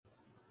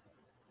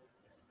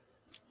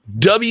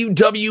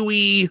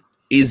WWE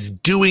is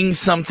doing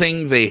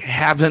something they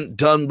haven't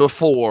done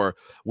before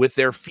with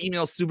their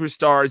female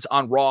superstars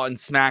on Raw and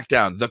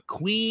SmackDown. The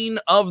Queen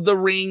of the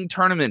Ring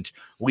tournament.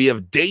 We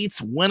have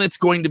dates when it's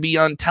going to be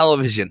on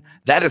television.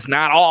 That is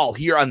not all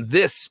here on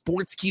this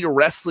Sportskeeda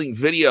Wrestling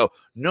video.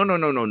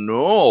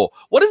 No.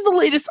 What is the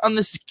latest on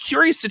this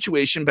curious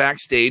situation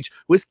backstage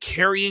with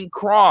Karrion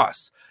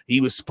Kross? He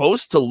was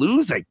supposed to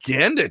lose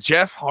again to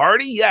Jeff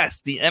Hardy.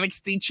 Yes, the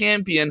NXT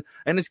champion,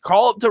 and his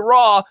call up to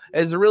Raw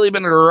has really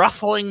been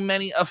ruffling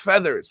many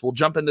feathers. We'll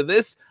jump into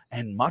this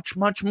and much,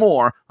 much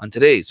more on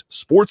today's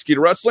Sportskeeda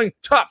Wrestling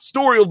top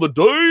story of the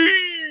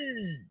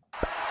day.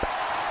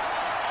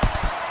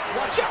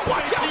 Watch out,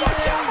 watch out,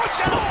 watch out,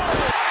 watch out.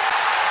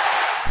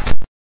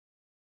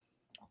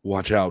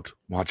 Watch out,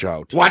 watch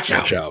out,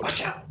 watch out,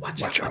 watch out,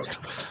 watch out, watch out.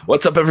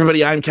 What's up,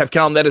 everybody? I'm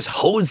Kellam. That is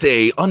Jose_G_official.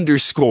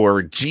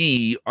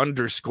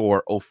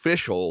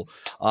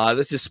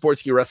 This is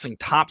Sportskeeda Wrestling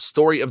top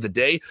story of the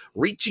day,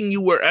 reaching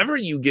you wherever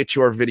you get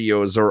your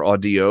videos or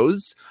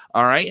audios.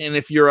 All right. And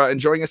if you're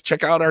enjoying us,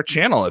 check out our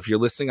channel. If you're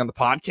listening on the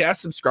podcast,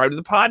 subscribe to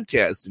the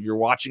podcast. If you're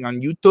watching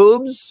on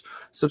YouTube's,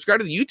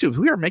 subscribe to the YouTube.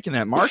 We are making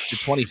that mark to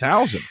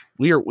 20,000.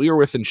 We are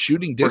within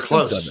shooting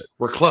distance of it.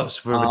 We're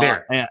close. We're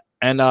there.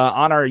 And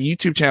on our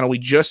YouTube channel, we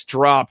just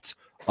dropped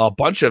a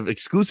bunch of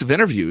exclusive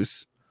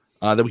interviews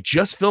that we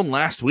just filmed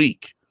last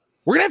week.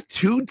 We're going to have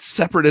 2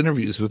 separate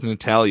interviews with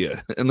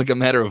Natalya in like a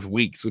matter of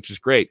weeks, which is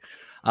great.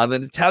 The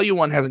Natalya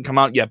one hasn't come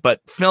out yet,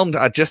 but filmed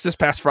just this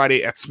past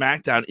Friday at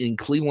SmackDown in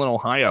Cleveland,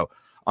 Ohio.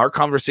 Our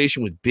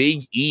conversation with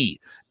Big E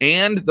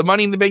and the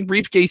Money in the Bank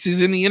briefcase is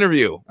in the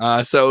interview.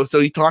 So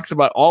he talks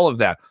about all of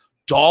that.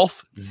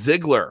 Dolph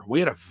Ziggler. We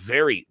had a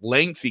very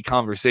lengthy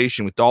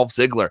conversation with Dolph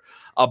Ziggler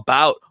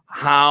about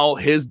how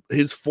his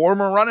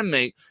former running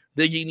mate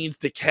Big E needs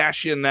to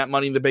cash in that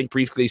Money in the Bank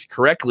briefcase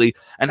correctly,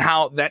 and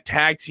how that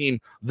tag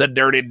team, the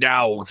Dirty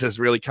Dogs, has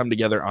really come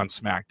together on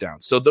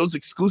SmackDown. So those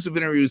exclusive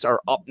interviews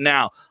are up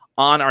now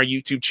on our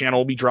YouTube channel.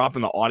 We'll be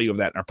dropping the audio of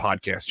that in our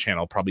podcast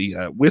channel probably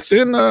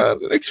within the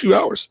next few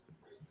hours.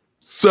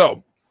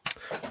 So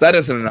that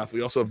isn't enough.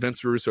 We also have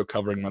Vince Russo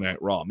covering Monday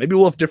Night Raw. Maybe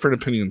we'll have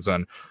different opinions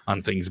on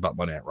things about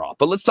Monday Night Raw.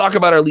 But let's talk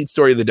about our lead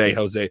story of the day,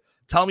 Jose.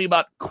 Tell me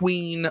about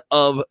Queen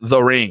of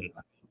the Ring.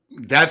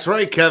 That's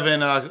right,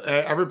 Kevin.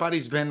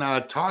 Everybody's been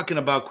talking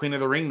about Queen of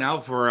the Ring now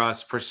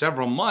for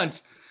several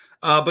months.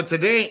 But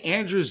today,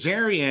 Andrew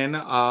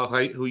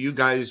Zarian, who you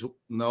guys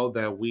know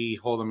that we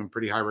hold him in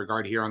pretty high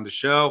regard here on the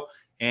show,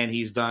 and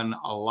he's done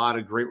a lot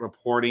of great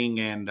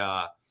reporting and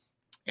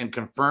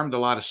confirmed a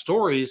lot of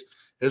stories,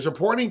 is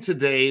reporting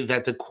today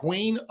that the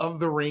Queen of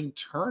the Ring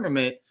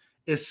tournament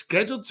is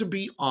scheduled to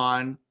be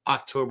on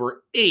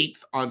October 8th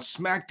on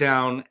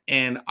SmackDown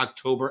and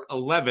October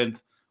 11th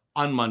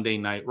on Monday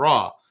Night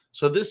Raw.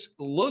 So this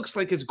looks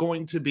like it's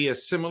going to be a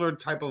similar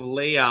type of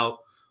layout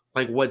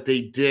like what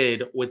they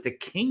did with the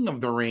King of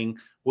the Ring,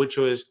 which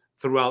was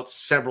throughout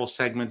several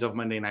segments of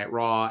Monday Night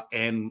Raw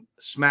and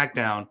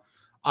SmackDown.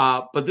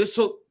 But this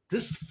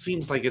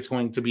seems like it's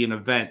going to be an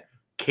event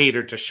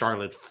catered to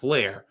Charlotte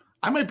Flair.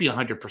 I might be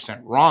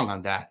 100% wrong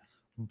on that,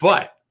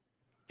 but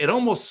it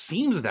almost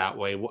seems that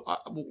way.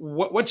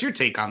 What's your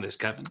take on this,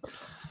 Kevin?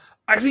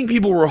 I think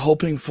people were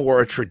hoping for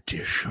a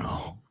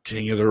traditional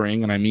King of the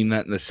Ring, and I mean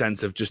that in the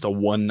sense of just a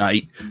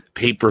one-night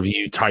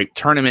pay-per-view type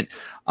tournament.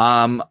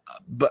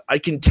 But I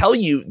can tell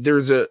you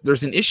there's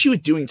an issue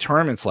with doing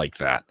tournaments like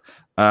that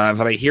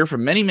that I hear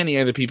from many, many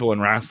other people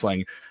in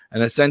wrestling,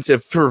 in the sense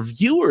of for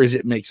viewers,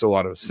 it makes a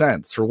lot of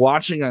sense. For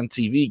watching on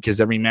TV, because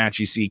every match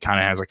you see kind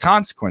of has a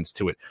consequence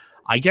to it.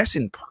 I guess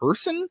in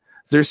person,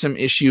 there's some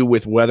issue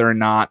with whether or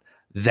not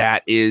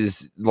that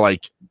is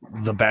like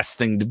the best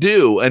thing to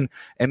do. And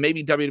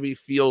maybe WWE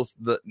feels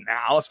that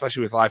now,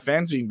 especially with live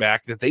fans being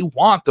back, that they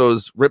want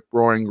those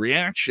rip-roaring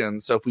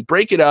reactions. So if we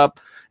break it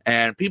up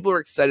and people are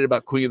excited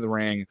about Queen of the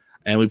Ring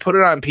and we put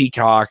it on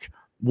Peacock,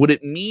 would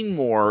it mean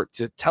more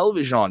to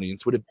television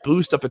audience? Would it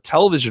boost up a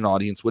television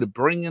audience? Would it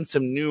bring in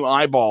some new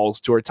eyeballs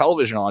to our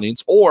television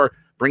audience, or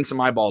bring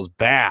some eyeballs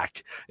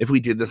back if we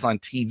did this on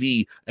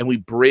TV and we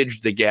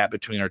bridged the gap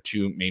between our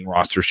 2 main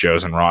roster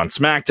shows on Raw and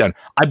SmackDown?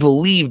 I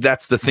believe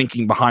that's the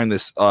thinking behind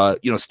this,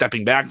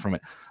 stepping back from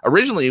it.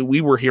 Originally,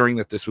 we were hearing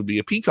that this would be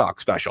a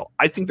Peacock special.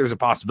 I think there's a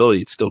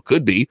possibility it still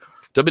could be.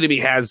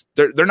 WWE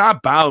they're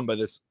not bound by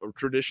this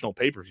traditional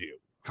pay-per-view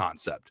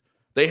concept.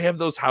 They have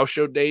those house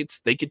show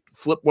dates. They could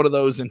flip one of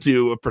those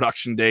into a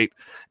production date,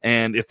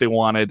 and if they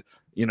wanted,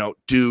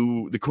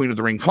 do the Queen of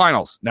the Ring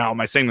finals. Now,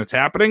 am I saying that's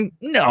happening?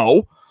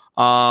 No.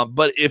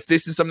 But if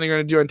this is something they're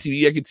going to do on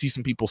TV, I could see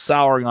some people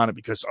souring on it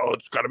because,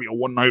 it's got to be a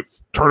one-night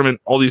tournament,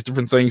 all these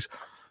different things.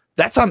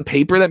 That's on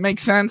paper that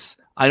makes sense.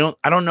 I don't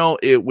know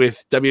it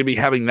with WWE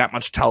having that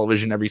much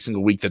television every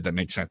single week that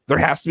makes sense. There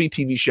has to be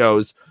TV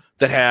shows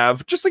that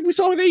have, just like we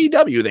saw with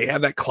AEW, they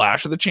have that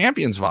Clash of the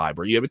Champions vibe,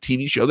 where you have a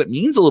TV show that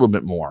means a little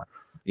bit more.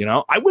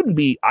 I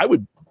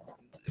would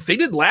if they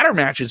did ladder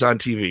matches on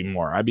TV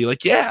more, I'd be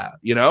like, yeah,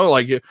 you know,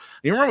 like you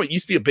remember what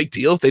used to be a big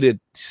deal if they did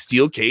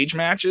steel cage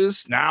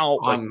matches now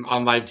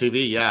on live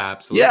TV. Yeah,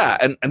 absolutely. Yeah,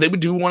 and they would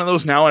do one of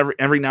those now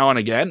every now and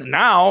again.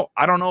 Now,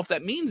 I don't know if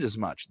that means as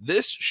much.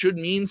 This should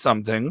mean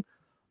something.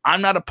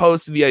 I'm not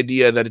opposed to the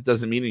idea that it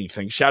doesn't mean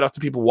anything. Shout out to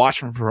people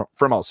watching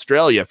from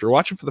Australia. If you're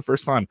watching for the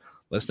first time,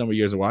 let us know where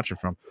you guys are watching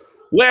from.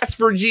 West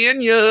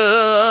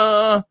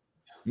Virginia,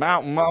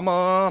 Mountain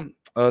Mama.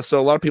 So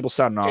a lot of people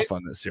sounding off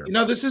on this here. You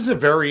know, this is a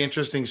very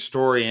interesting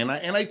story, and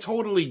I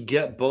totally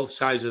get both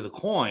sides of the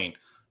coin.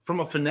 From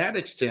a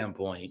fanatic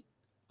standpoint,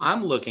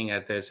 I'm looking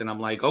at this and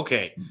I'm like,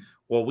 okay,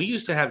 well, we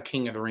used to have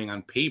King of the Ring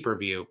on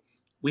pay-per-view.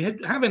 We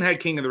haven't had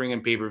King of the Ring on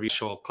pay-per-view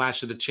show,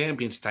 Clash of the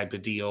Champions type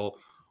of deal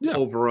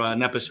over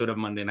an episode of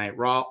Monday Night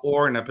Raw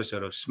or an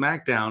episode of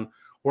SmackDown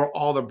where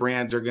all the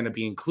brands are going to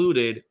be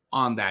included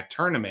on that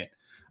tournament.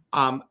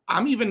 I'm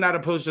even not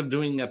opposed to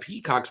doing a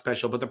Peacock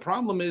special, but the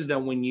problem is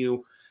that when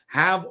you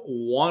have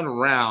one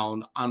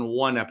round on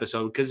one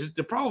episode, because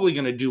they're probably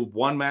going to do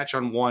one match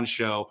on one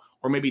show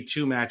or maybe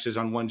two matches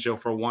on one show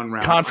for one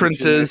round.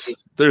 Conferences,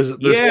 there's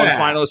one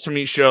finalist from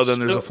each show, then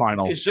there's a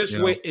final. It's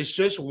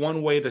just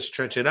one way to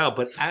stretch it out.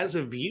 But as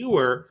a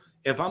viewer,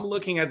 if I'm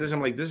looking at this, I'm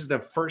like, this is the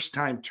first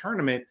time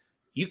tournament.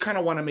 You kind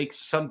of want to make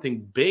something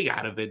big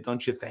out of it,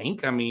 don't you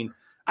think? I mean,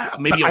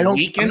 maybe a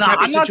weekend type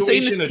of situation. I'm not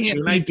saying this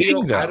can't be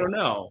big, though. I don't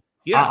know.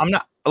 Yeah, I'm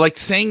not like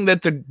saying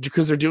that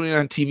because they're doing it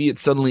on TV, it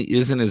suddenly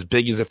isn't as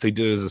big as if they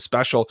did it as a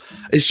special.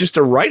 It's just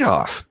a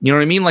write-off. You know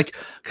what I mean? Like,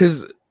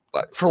 because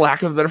for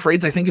lack of a better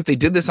phrase, I think if they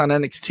did this on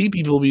NXT,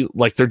 people will be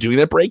like, they're doing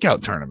that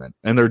breakout tournament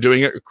and they're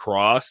doing it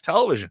across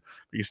television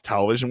because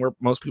television where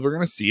most people are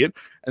going to see it.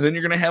 And then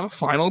you're going to have a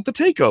final at the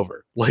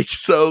takeover. Like,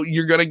 so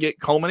you're going to get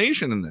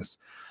culmination in this.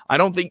 I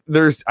don't think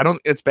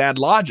it's bad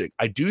logic.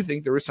 I do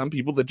think there were some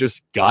people that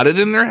just got it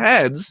in their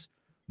heads.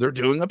 They're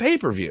doing a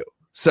pay-per-view.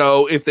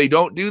 So if they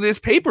don't do this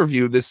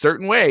pay-per-view this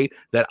certain way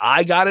that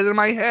I got it in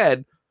my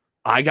head,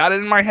 I'm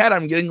getting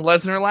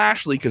Lesnar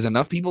Lashley because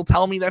enough people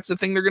tell me that's the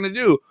thing they're going to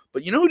do.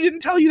 But you know who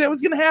didn't tell you that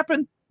was going to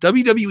happen?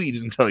 WWE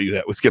didn't tell you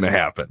that was going to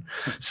happen.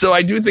 So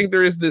I do think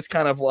there is this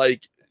kind of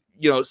like,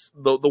 you know,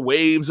 the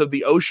waves of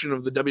the ocean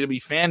of the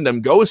WWE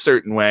fandom go a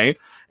certain way.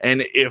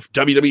 And if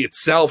WWE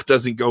itself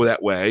doesn't go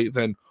that way,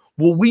 then,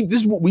 well,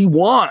 this is what we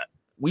want.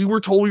 We were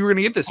told we were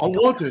going to get this. I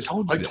want this.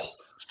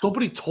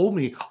 Somebody told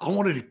me I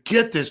wanted to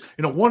get this,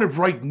 and I want it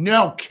right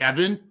now,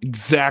 Kevin.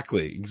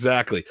 Exactly.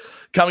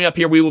 Coming up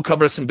here, we will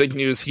cover some big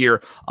news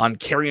here on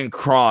Karrion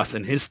Kross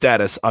and his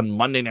status on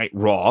Monday Night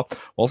Raw.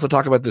 We'll also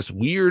talk about this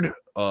weird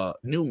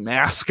new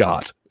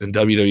mascot in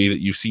WWE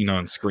that you've seen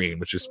on screen,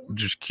 which is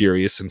just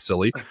curious and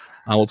silly.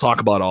 We'll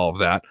talk about all of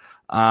that.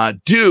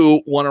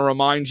 Do want to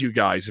remind you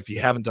guys, if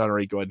you haven't done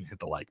already, go ahead and hit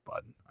the like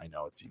button. I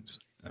know it seems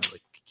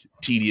like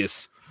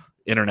tedious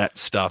internet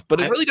stuff, but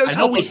it really does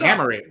help us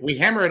out. We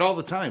hammer it all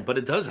the time, but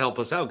it does help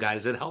us out,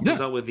 guys. It helps us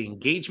out with the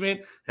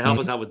engagement. It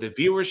helps us out with the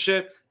viewership.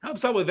 It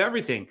helps out with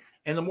everything.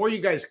 And the more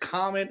you guys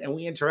comment and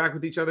we interact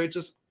with each other, it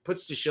just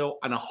puts the show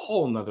on a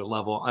whole nother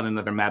level, on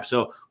another map.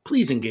 So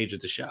please engage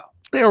with the show.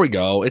 There we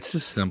go. It's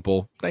just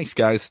simple. Thanks,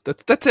 guys.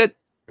 That's it.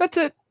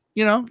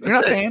 You know, you're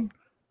not paying.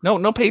 No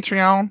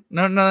Patreon.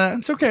 No,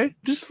 it's okay.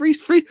 Just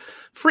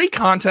free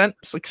content.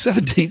 It's like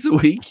 7 days a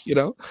week, you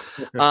know.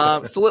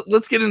 So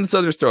let's get into this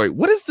other story.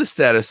 What is the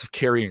status of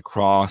Karrion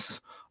Kross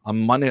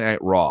on Monday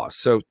Night Raw?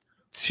 So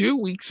 2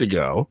 weeks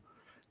ago,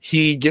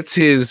 he gets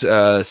his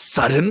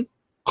sudden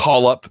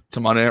call up to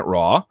Monday Night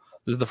Raw.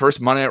 This is the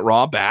first Monday Night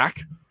Raw back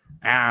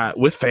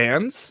with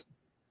fans.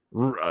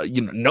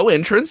 No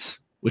entrance,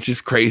 which is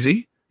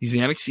crazy. He's the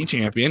NXT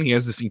champion. He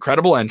has this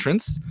incredible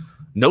entrance.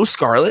 No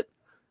Scarlett.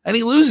 And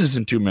he loses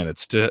in 2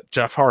 minutes to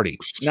Jeff Hardy.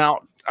 Now,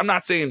 I'm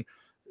not saying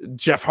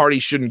Jeff Hardy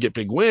shouldn't get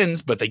big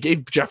wins, but they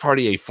gave Jeff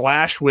Hardy a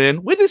flash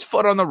win with his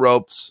foot on the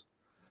ropes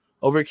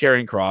over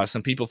Karrion Kross,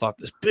 and people thought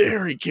this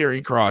buried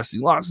Karrion Kross. He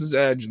lost his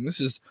edge, and this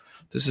is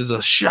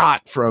a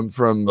shot from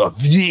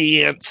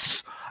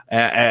Vince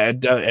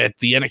at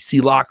the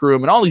NXT locker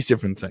room and all these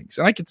different things.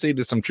 And I could say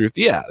to some truth,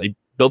 yeah, they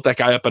built that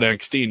guy up at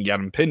NXT and got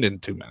him pinned in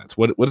 2 minutes.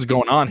 What is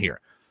going on here?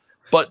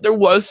 But there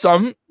was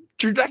some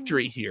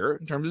trajectory here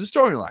in terms of the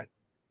storyline.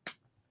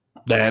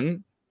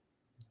 Then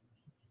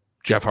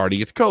Jeff Hardy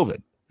gets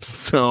COVID.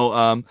 So,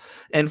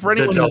 and for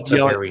anyone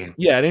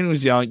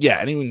who's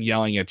anyone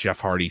yelling at Jeff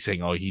Hardy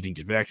saying, "Oh, he didn't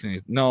get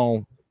vaccinated,"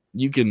 no,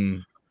 you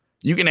can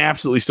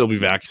absolutely still be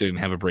vaccinated and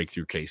have a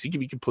breakthrough case. He can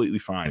be completely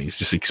fine. He's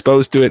just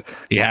exposed to it.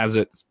 He has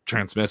it. It's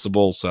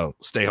transmissible. So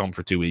stay home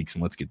for 2 weeks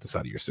and let's get this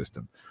out of your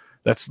system.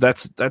 That's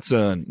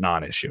a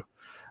non-issue.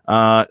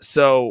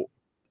 So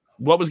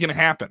what was going to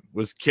happen?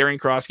 Was Karrion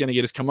Kross going to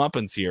get his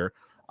comeuppance here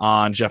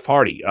on Jeff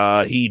Hardy?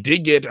 He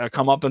did get a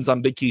comeuppance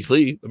on Big Keith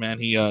Lee, the man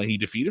he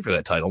defeated for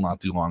that title not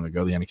too long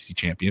ago, the NXT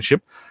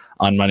Championship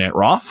on Monday Night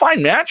Raw.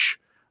 Fine match.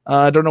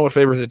 Don't know what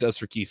favors it does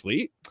for Keith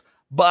Lee.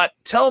 But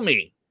tell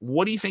me,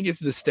 what do you think is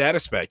the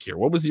status back here?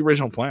 What was the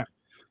original plan?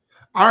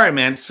 All right,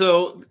 man.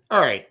 So,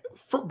 all right.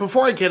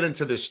 Before I get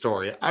into this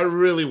story, I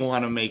really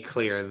want to make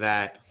clear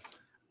that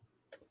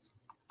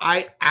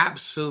I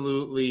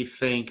absolutely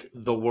think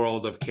the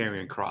world of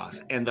Karrion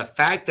Kross, and the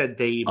fact that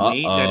they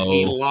made that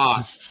he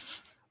lost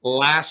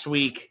last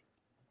week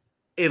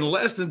in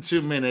less than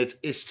 2 minutes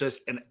is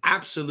just an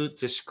absolute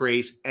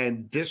disgrace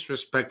and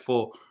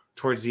disrespectful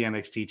towards the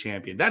NXT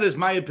champion. That is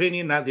my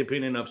opinion, not the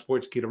opinion of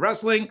Sportskeeda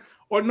Wrestling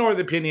or nor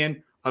the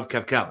opinion of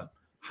Kellam.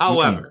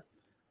 However,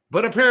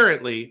 but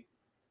apparently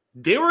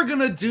they were going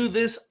to do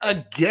this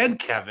again,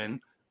 Kevin.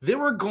 They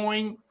were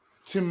going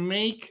to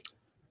make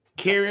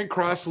Karrion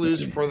Kross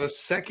lose for the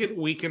second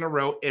week in a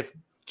row if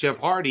Jeff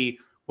Hardy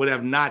would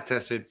have not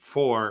tested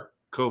for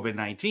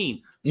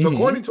COVID-19. So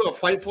according to a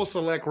Fightful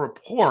Select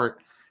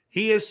report,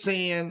 he is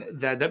saying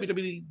that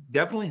WWE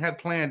definitely had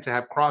planned to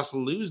have Kross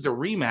lose the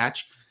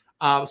rematch,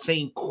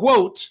 saying,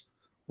 quote,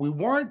 "We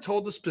weren't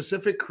told the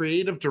specific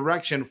creative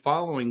direction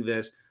following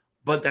this,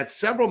 but that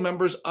several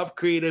members of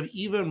creative,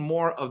 even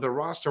more of the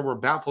roster, were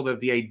baffled at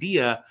the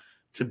idea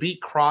to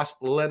beat Kross,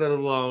 let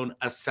alone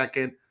a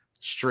second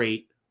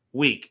straight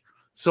week."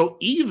 So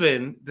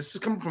even, this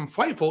is coming from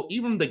Fightful,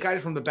 even the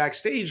guys from the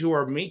Backstage who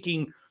are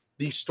making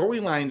these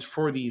storylines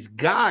for these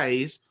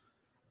guys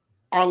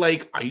are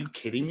like, are you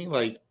kidding me?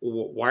 Like,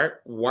 why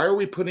are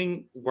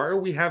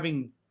we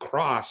having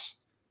Kross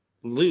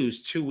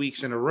lose 2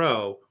 weeks in a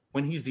row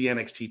when he's the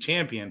NXT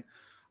champion?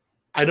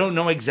 I don't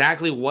know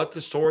exactly what the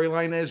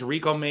storyline is.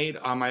 Rico made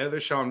on my other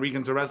show on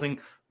Weekends of Wrestling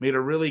made a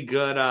really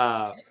good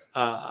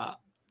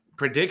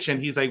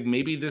prediction. He's like,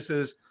 maybe this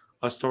is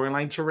a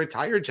storyline to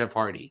retire Jeff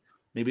Hardy.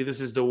 Maybe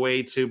this is the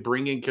way to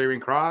bring in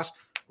Karrion Kross,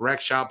 wreck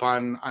shop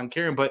on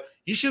Karrion. But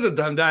you should have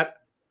done that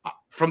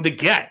from the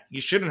get. You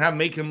shouldn't have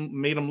made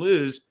him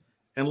lose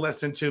in less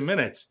than 2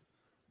 minutes.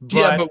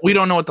 But we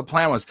don't know what the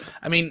plan was.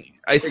 I mean,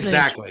 I think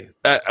exactly.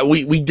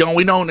 We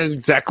don't know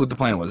exactly what the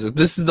plan was. If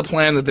this is the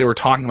plan that they were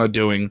talking about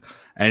doing,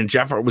 and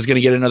Jeff was going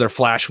to get another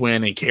flash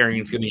win, and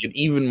Karrion's going to get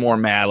even more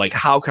mad. Like,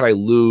 how could I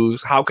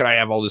lose? How could I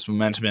have all this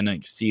momentum in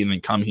NXT and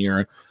then come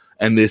here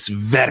and this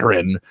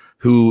veteran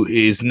who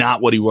is not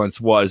what he once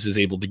was is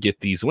able to get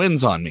these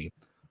wins on me?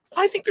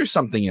 I think there's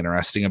something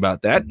interesting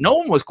about that. No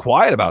one was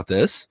quiet about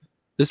this.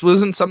 This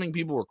wasn't something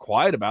people were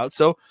quiet about.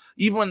 So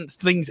even when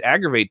things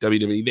aggravate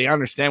WWE, they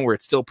understand where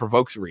it still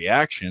provokes a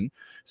reaction.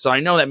 So I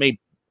know that may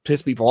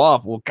piss people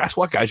off. Well, guess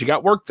what, guys? You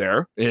got work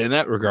there in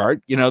that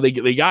regard. You know, they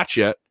got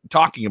you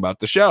talking about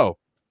the show.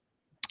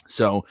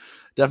 So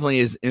definitely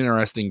is an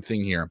interesting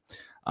thing here.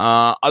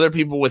 Other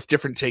people with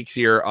different takes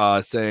here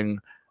saying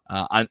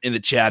in the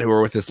chat who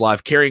are with us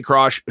live, Karrion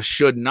Kross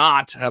should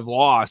not have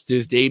lost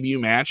his debut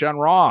match on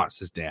Raw,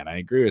 says Dan. I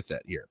agree with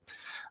that here.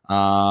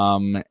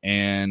 And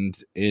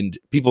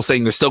people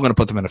saying they're still going to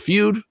put them in a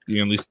feud.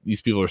 You know,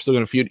 these people are still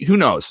going to feud. Who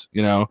knows?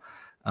 You know,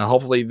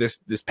 hopefully this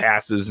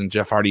passes and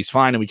Jeff Hardy's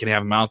fine and we can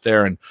have him out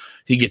there and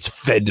he gets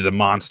fed to the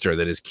monster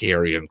that is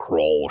Karrion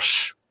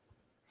Kross.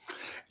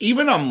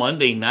 Even on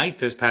Monday night,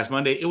 this past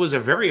Monday, it was a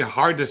very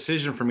hard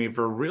decision for me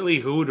for really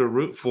who to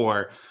root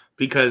for,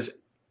 because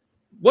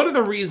one of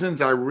the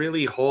reasons I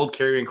really hold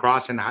Karrion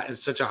Kross in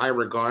such a high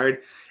regard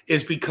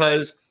is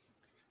because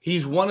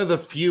he's one of the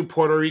few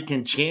Puerto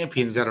Rican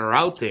champions that are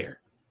out there.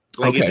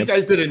 Like, if you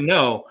guys didn't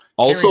know,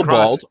 also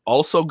bald,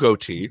 also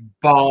goatee,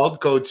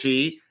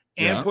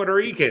 and Puerto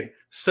Rican.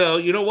 So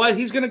you know what?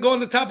 He's going to go on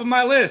the top of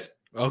my list.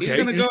 Okay, he's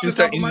going to go on the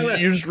top of my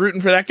list. You're just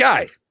rooting for that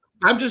guy.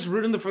 I'm just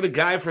rooting for the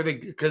guy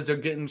because they're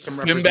getting some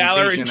Finn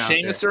Balor and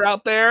Sheamus are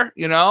out there.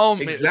 You know,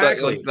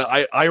 exactly.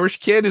 The Irish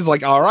kid is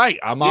like, all right,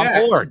 I'm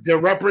on board.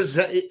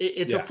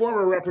 It's a form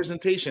of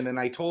representation,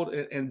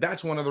 and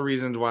that's one of the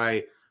reasons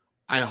why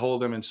I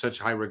hold him in such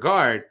high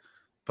regard.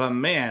 But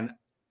man,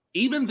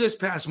 even this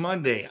past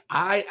Monday,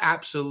 I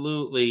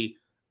absolutely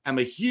am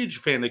a huge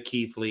fan of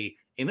Keith Lee,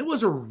 and it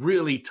was a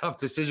really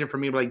tough decision for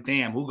me. Like,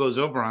 damn, who goes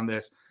over on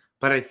this?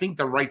 But I think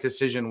the right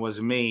decision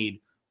was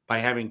made by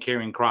having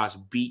Karrion Kross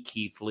beat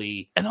Keith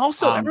Lee. And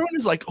also, everyone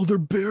is like, oh, they're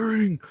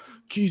burying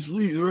Keith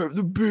Lee.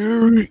 They're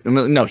burying.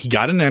 No, he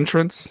got an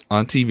entrance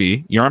on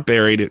TV. You aren't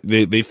buried.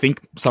 They think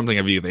something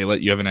of you. They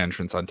let you have an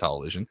entrance on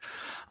television.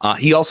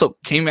 He also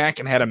came back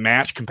and had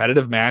a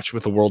competitive match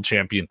with the world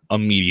champion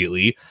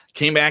immediately.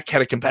 Came back,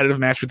 had a competitive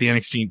match with the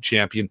NXT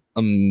champion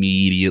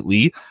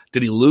immediately.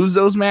 Did he lose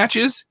those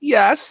matches?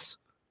 Yes.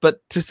 But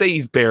to say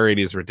he's buried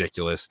is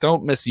ridiculous.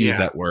 Don't misuse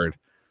that word.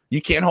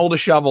 You can't hold a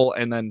shovel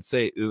and then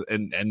say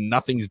and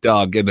nothing's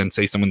dug and then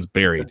say someone's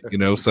buried, you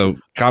know? So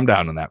calm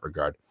down in that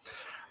regard.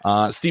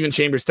 Steven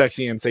Chambers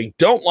texting and saying,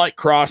 don't like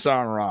Kross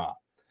on Raw.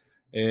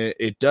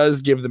 It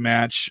does give the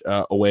match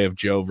away of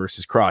Joe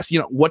versus Kross. You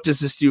know, what does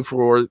this do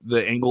for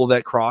the angle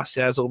that Kross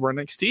has over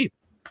NXT?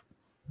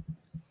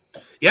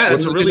 Yeah,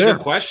 that's a really good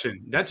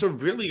question. That's a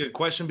really good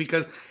question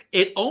because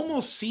it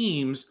almost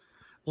seems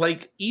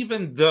like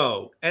even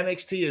though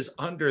NXT is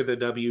under the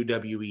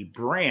WWE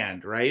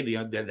brand, right?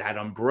 That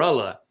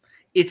umbrella,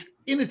 it's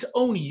in its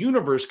own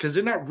universe because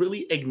they're not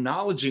really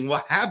acknowledging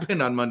what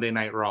happened on Monday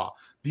Night Raw.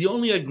 The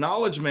only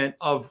acknowledgement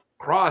of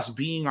Kross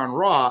being on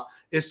Raw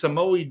is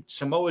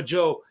Samoa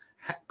Joe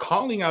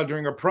calling out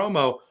during a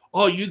promo,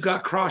 oh, you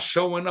got Kross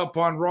showing up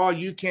on Raw.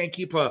 You can't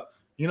keep a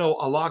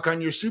a lock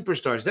on your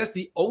superstars. That's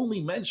the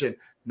only mention,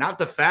 not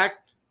the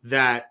fact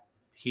that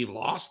he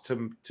lost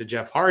to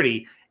Jeff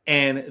Hardy.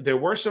 And there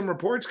were some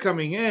reports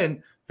coming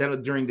in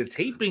that during the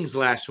tapings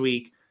last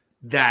week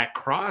that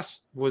Kross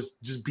was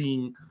just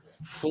being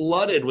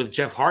flooded with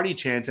Jeff Hardy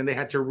chants, and they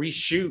had to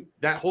reshoot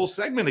that whole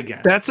segment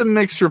again. That's a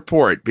mixed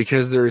report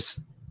because there's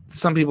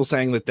some people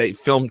saying that they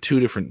filmed two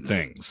different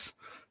things.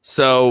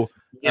 So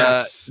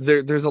yes.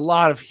 There's a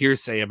lot of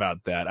hearsay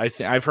about that.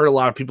 I've heard a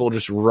lot of people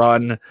just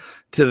run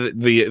to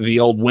the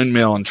old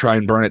windmill and try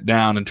and burn it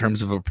down in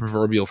terms of a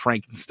proverbial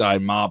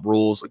Frankenstein mob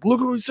rules. Like, look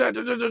who he said.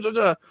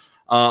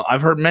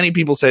 I've heard many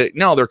people say,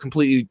 no, they're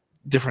completely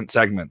different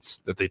segments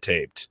that they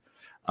taped.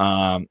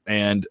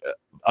 And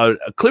a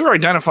clear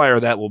identifier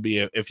of that will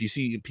be if you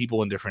see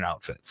people in different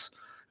outfits.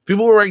 If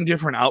people were wearing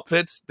different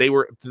outfits,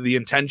 the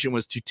intention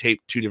was to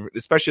tape two different,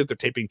 especially if they're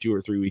taping 2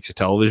 or 3 weeks of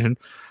television,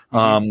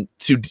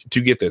 to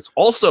get this.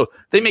 Also,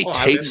 they may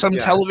tape some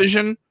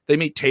television. They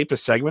may tape a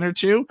segment or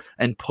two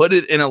and put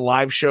it in a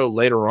live show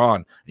later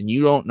on, and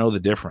you don't know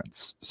the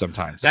difference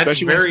sometimes. That's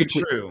very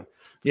true.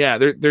 Yeah,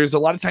 there's a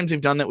lot of times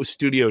they've done that with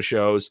studio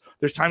shows.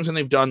 There's times when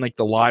they've done like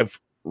the live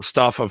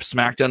stuff of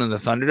SmackDown and the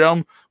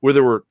Thunderdome where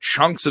there were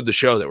chunks of the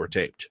show that were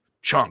taped,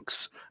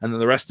 chunks, and then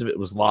the rest of it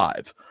was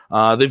live.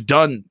 They've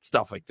done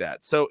stuff like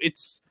that. So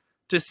it's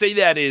to say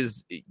that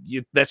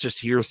that's just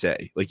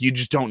hearsay. Like, you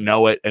just don't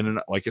know it. And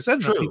like I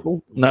said,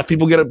 enough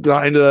people get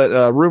behind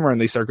a rumor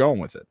and they start going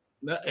with it.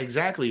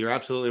 Exactly. You're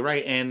absolutely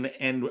right.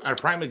 And our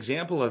prime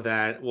example of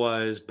that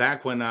was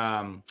back when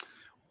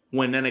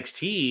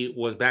NXT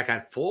was back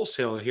at Full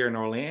Sail here in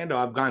Orlando.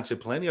 I've gone to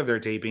plenty of their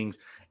tapings.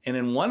 And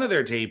in one of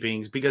their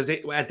tapings, because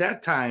at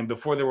that time,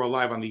 before they were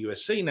live on the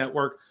USA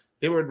Network,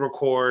 they would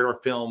record or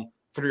film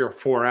 3 or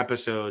 4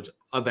 episodes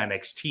of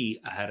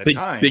NXT ahead of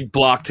time. Big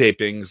block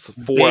tapings,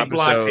 4 episodes.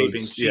 Block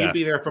tapings. So you'd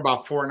be there for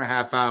about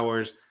 4.5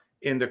 hours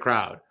in the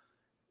crowd.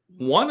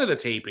 One of the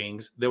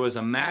tapings, there was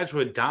a match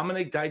with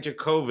Dominik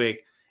Dijakovic,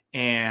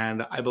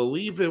 and I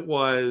believe it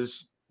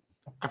was,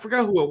 I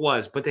forgot who it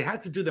was, but they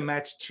had to do the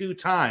match 2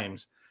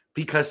 times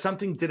because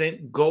something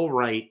didn't go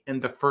right in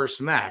the first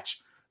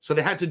match. So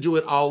they had to do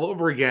it all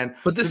over again.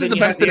 But this is the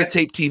benefit of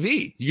tape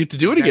TV. You get to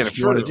do it again if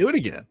you want to do it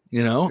again.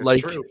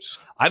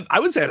 I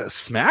was at a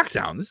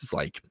SmackDown. This is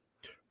like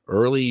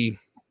early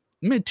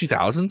mid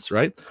 2000s,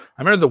 right?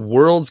 I remember the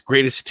world's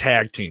greatest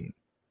tag team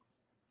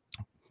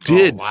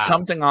did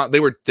something on.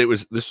 This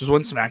was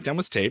when SmackDown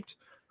was taped.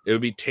 It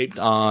would be taped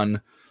on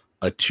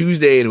a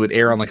Tuesday and it would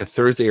air on like a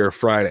Thursday or a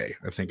Friday.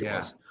 I think it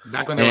was.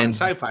 Back when they were on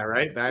Sci-Fi,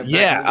 right?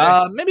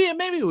 Maybe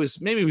it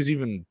was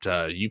even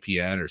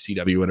UPN or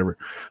CW, whatever.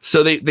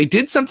 So they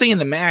did something in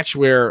the match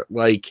where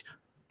like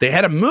they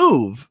had a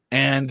move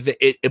and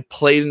it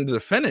played into the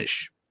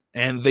finish,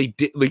 and they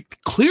did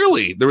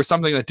clearly there was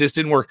something that just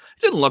didn't work.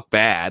 It didn't look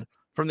bad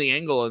from the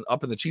angle and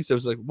up in the Chiefs. I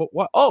was like,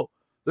 what? Oh,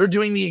 they're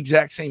doing the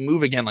exact same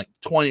move again, like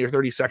 20 or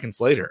 30 seconds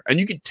later,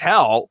 and you could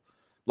tell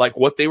like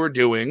what they were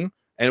doing,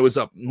 and it was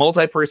a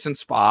multi-person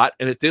spot,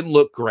 and it didn't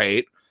look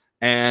great.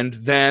 And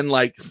then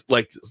like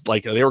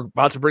they were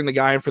about to bring the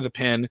guy in for the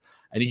pin,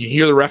 and you can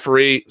hear the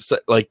referee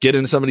like get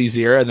in somebody's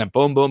ear, and then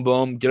boom, boom,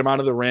 boom, get him out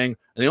of the ring.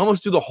 And they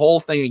almost do the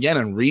whole thing again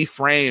and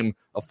reframe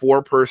a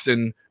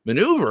 4-person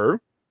maneuver.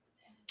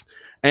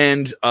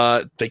 And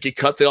they could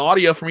cut the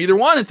audio from either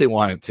one if they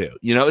wanted to.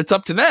 It's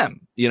up to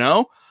them,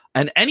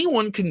 and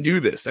anyone can do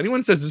this.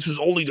 Anyone says this is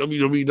only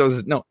WWE does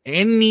it. No,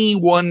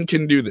 anyone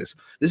can do this.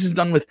 This is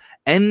done with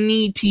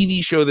any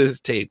TV show that is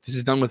taped. This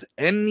is done with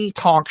any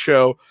talk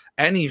show.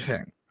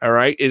 Anything. All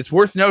right. It's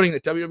worth noting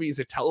that WWE is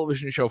a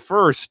television show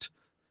first,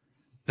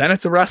 then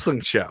it's a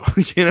wrestling show.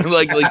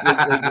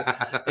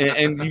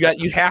 And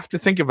you have to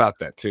think about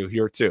that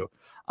here too.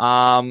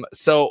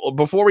 So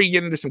before we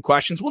get into some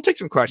questions, we'll take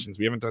some questions.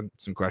 We haven't done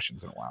some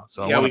questions in a while.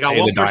 So we got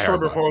one for sure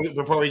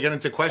before we get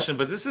into questions.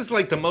 But this is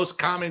like the most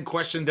common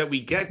question that we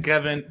get,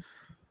 Kevin.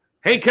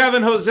 Hey,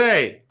 Kevin,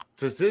 Jose,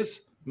 does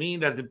this mean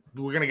that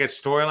we're gonna get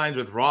storylines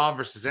with Raw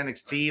versus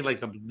NXT,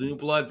 like the New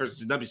Blood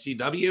versus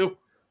WCW?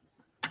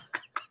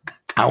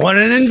 I want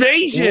an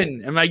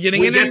invasion. Am I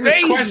getting an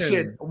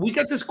invasion? We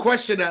get this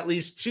question at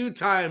least 2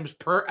 times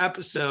per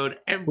episode.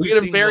 We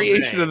get a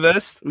variation of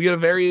this.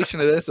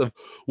 Of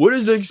what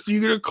is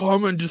NXT gonna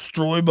come and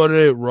destroy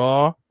Monday at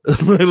Raw?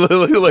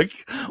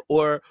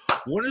 Or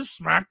when is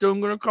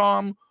SmackDown gonna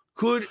come?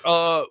 Could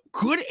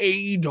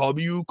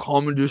AEW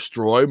come and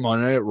destroy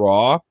Monday at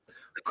Raw?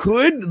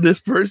 Could this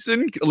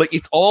person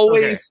it's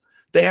always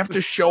they have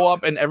to show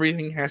up and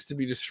everything has to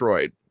be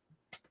destroyed.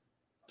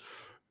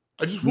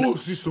 I just want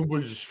to see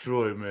somebody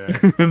destroy, man.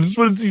 I just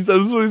want to see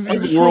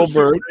the world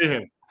burn.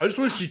 I just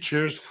want to see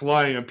chairs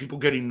flying and people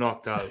getting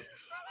knocked out.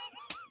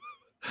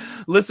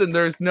 Listen,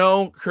 there's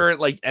no current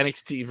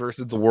NXT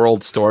versus the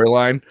world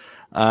storyline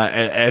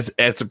as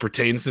it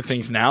pertains to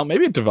things now.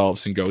 Maybe it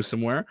develops and goes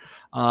somewhere.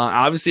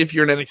 Obviously, if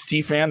you're an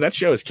NXT fan, that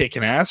show is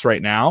kicking ass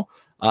right now.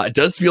 It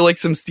does feel like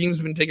some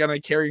steam's been taken on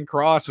Karrion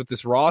Kross with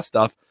this Raw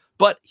stuff.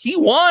 but he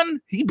won.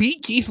 He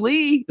beat Keith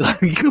Lee.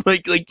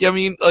 like I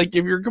mean, like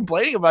if you're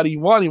complaining about it, he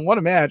won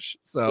a match.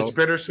 So it's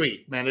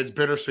bittersweet, man. It's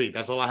bittersweet.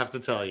 That's all I have to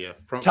tell you.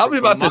 Tell me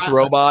about this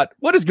robot.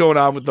 What is going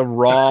on with the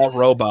Raw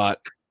robot?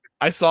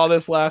 I saw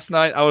this last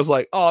night. I was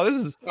like, oh,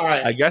 this is all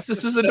right. I guess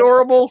this is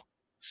adorable.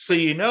 So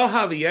you know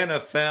how the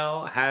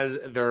NFL has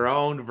their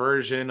own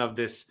version of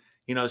this,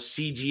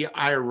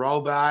 CGI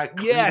robot?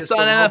 Yeah, it's on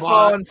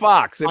NFL and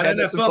Fox. On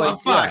NFL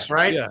and Fox,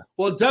 right? Yeah.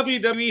 Well,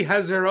 WWE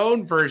has their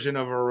own version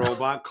of a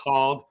robot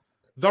called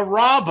the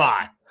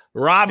Robot.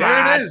 Robot.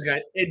 There it is,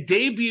 guys. It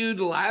debuted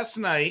last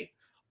night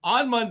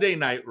on Monday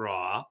Night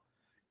Raw,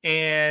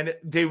 and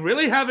they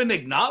really haven't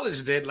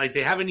acknowledged it. Like,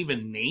 they haven't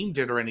even named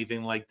it or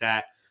anything like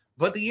that.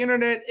 But the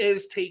internet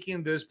is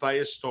taking this by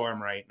a storm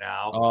right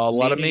now. A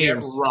lot of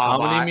memes. How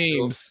many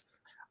memes?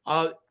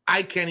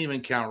 I can't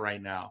even count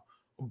right now.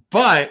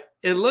 But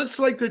it looks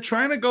like they're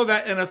trying to go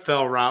that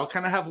NFL route,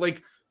 kind of have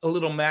like a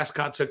little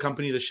mascot to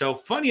accompany the show.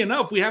 Funny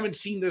enough, we haven't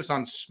seen this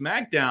on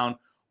SmackDown,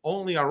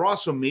 only on Raw.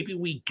 So maybe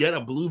we get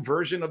a blue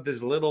version of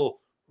this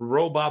little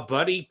robot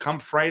buddy come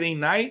Friday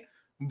night.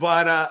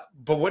 But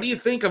what do you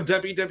think of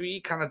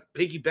WWE kind of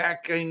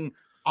piggybacking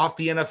off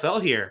the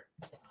NFL here?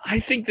 I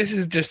think this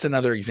is just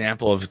another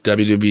example of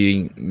WWE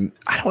being,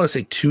 I don't want to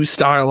say too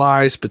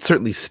stylized, but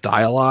certainly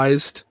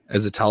stylized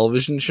as a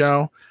television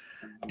show.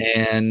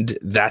 And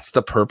that's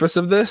the purpose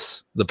of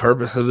this. The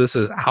purpose of this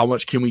is how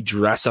much can we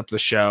dress up the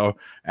show,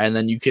 and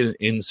then you can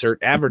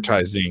insert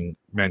advertising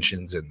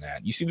mentions in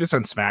that. You see this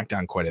on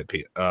SmackDown quite a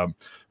bit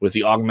with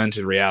the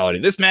augmented reality.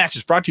 This match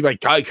is brought to you by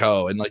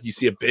Geico, and like you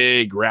see a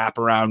big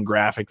wraparound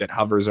graphic that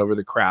hovers over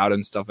the crowd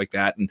and stuff like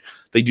that, and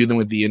they do them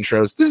with the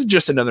intros. This is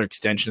just another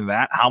extension of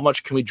that. How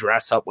much can we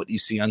dress up what you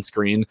see on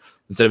screen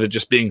instead of it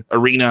just being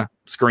arena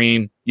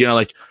screen?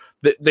 Like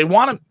they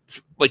want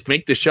to like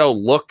make the show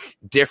look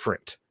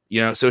different.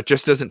 So it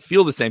just doesn't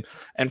feel the same.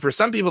 And for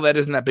some people, that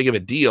isn't that big of a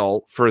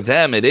deal. For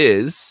them, it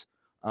is.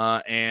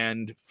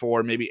 And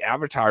for maybe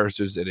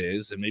advertisers, it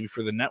is. And maybe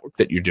for the network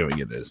that you're doing,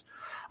 it is.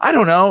 I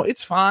don't know.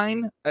 It's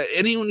fine.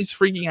 Anyone who's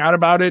freaking out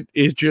about it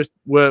is just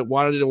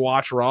wanted to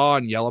watch Raw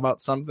and yell about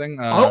something.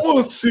 I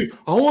want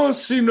to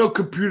see no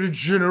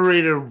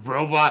computer-generated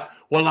robot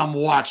while I'm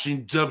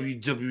watching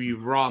WWE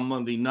Raw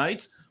Monday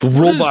nights. The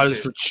robot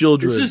is for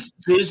children. Is this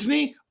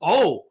Disney?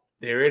 Oh,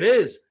 there it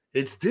is.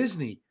 It's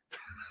Disney.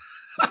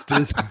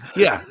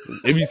 Yeah,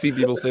 if you see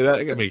people say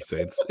that, it makes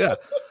sense. Yeah,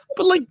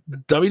 but like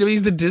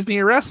WWE's the Disney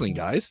of wrestling,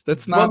 guys.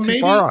 That's not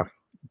too far off.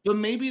 But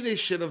maybe they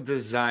should have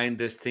designed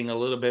this thing a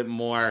little bit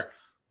more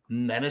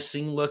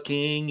menacing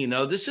looking.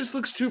 This just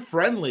looks too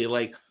friendly.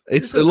 Like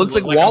it looks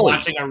like Wall-E.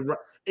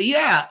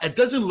 It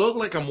doesn't look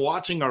like I'm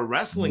watching a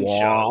wrestling show.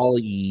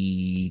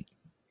 Wall-E.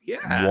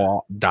 Yeah.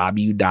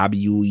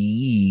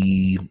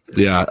 WWE.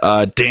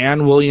 Yeah.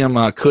 Dan William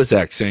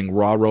Kuzak saying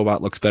Raw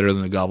robot looks better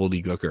than the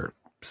gobbledygooker.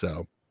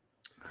 So.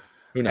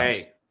 Who knows?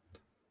 Hey,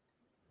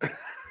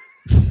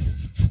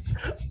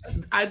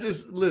 I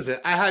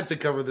had to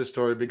cover this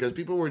story because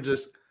people were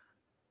just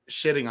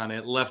shitting on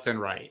it left and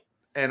right.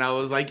 And I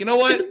was like, you know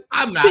what?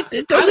 I'm going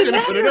to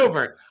put it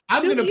over.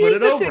 I'm going to put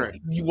it over.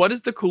 What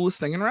is the coolest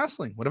thing in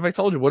wrestling? What have I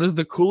told you? What is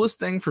the coolest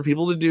thing for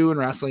people to do in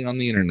wrestling on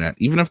the internet?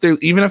 Even if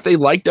they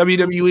like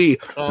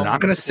WWE, they're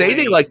not going to say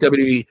they like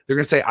WWE. They're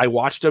going to say, I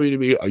watched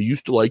WWE. I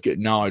used to like it.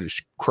 Now I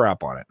just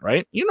crap on it.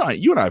 Right? You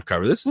and I have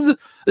covered this. This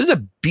is a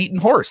beaten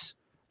horse.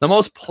 The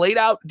most played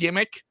out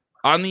gimmick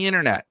on the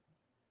internet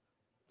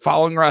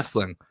following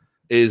wrestling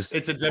is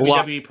it's a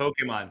WWE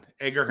Pokemon.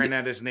 Edgar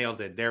Hernandez nailed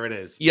it. There it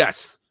is.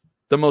 Yes.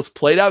 The most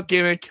played out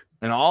gimmick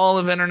in all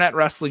of internet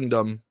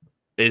wrestlingdom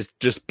is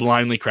just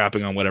blindly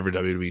crapping on whatever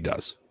WWE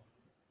does.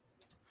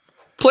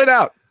 Played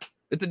out.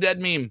 It's a dead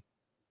meme.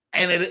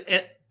 And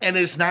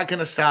it's not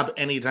going to stop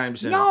anytime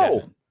soon.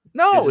 No,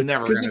 it's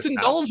because it's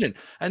indulgent.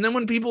 And then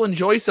when people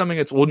enjoy something,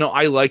 it's, well, no,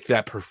 I like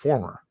that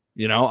performer.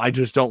 I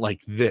just don't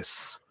like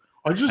this.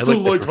 I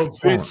don't like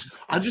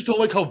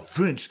how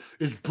Vince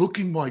is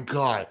booking my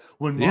guy.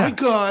 When my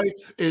guy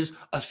is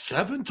a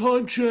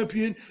 7-time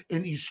champion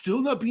and he's still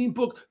not being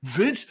booked,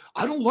 Vince,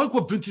 I don't like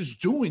what Vince is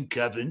doing,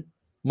 Kevin.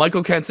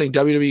 Michael Kent saying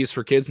WWE is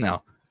for kids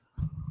now.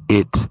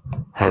 It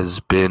has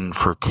been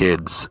for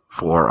kids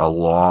for a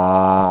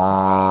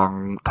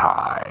long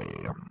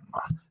time.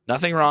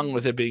 Nothing wrong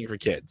with it being for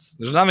kids.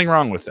 There's nothing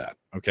wrong with that.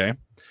 Okay,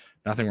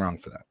 nothing wrong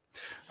for that.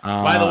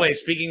 By the way,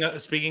 speaking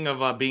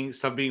of being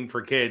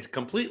for kids,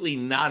 completely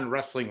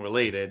non-wrestling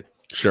related.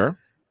 Sure.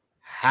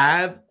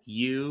 Have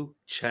you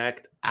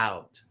checked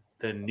out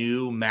the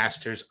new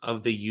Masters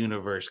of the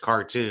Universe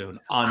cartoon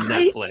on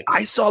Netflix?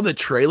 I saw the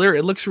trailer.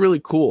 It looks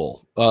really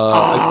cool.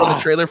 I saw the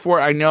trailer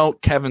for it. I know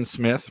Kevin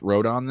Smith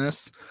wrote on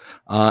this,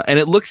 and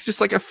it looks just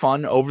like a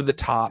fun,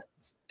 over-the-top.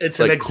 It's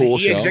like cool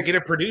show. He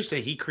executive produced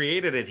it. He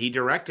created it. He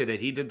directed it.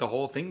 He did the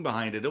whole thing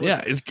behind it. It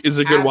was is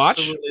it a good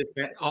watch?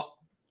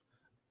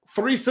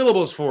 3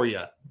 syllables for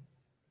you.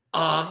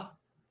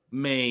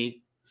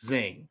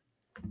 Amazing.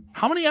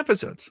 How many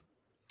episodes?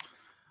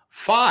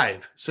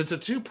 5. So it's a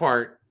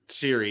 2-part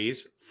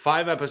series.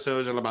 5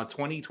 episodes in about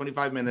 20,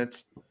 25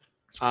 minutes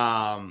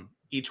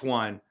each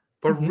one.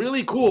 but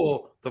really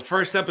cool. The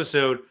first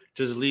episode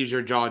just leaves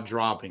your jaw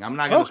dropping. I'm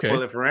not going to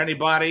spoil it for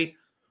anybody,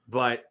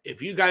 but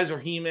if you guys are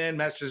He-Man,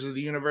 Masters of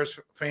the Universe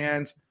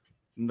fans,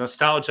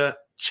 nostalgia,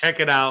 check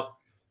it out.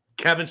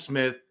 Kevin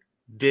Smith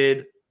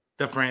did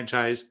the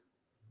franchise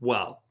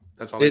well.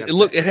 That's all.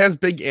 It has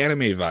big anime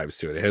vibes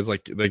to it. It has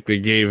like they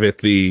gave it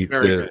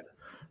the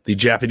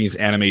Japanese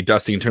anime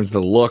dusting in terms of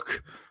the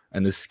look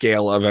and the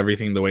scale of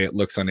everything, the way it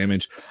looks on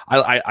image.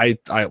 I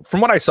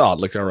from what I saw, it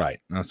looked all right.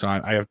 So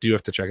I do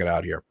have to check it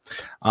out here.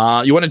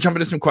 You want to jump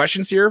into some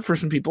questions here for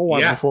some people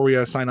before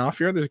we sign off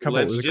here? There's a couple.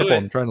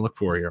 I'm trying to look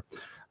for here.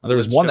 There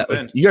was one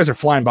that you guys are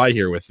flying by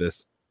here with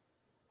this.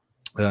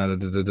 There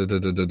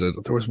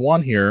was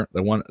one here,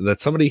 the one that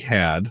somebody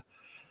had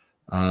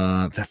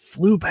that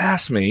flew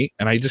past me,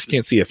 and I just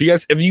can't see it.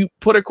 If you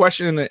put a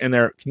question in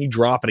there, can you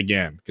drop it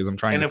again? Because I'm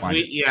trying to find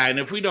it. Yeah, and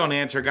if we don't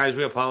answer, guys,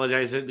 we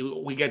apologize.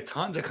 We get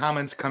tons of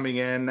comments coming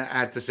in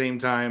at the same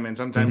time, and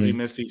sometimes we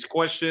miss these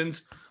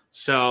questions.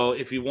 So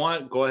if you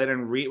want, go ahead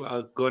and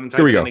type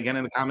it in again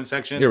in the comment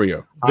section. Here we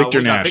go. Victor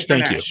Nash.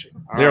 Thank you.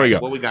 There we go.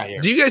 What we got here?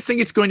 Do you guys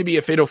think it's going to be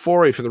a fatal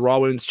four-way for the Raw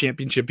Women's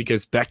Championship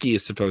because Becky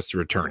is supposed to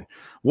return?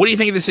 What do you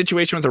think of the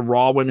situation with the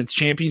Raw Women's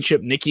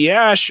Championship? Nikki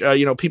Ash,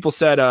 people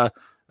said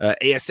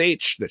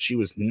ASH that she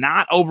was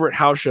not over at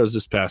house shows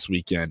this past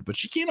weekend, but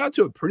she came out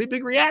to a pretty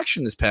big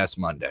reaction this past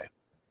Monday.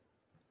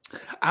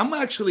 I'm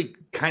actually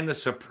kind of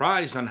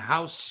surprised on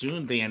how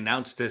soon they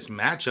announced this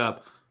matchup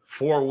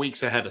 4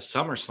 weeks ahead of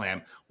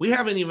SummerSlam. We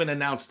haven't even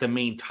announced the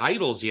main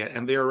titles yet,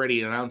 and they're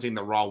already announcing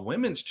the Raw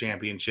Women's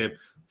Championship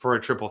for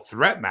a triple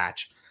threat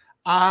match.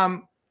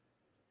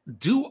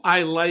 Do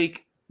I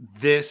like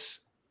this?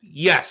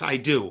 Yes, I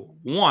do.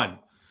 One,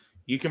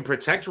 you can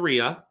protect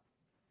Rhea.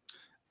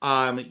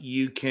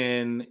 You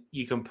can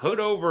put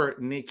over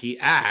Nikki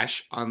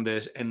Ash on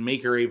this and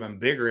make her even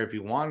bigger if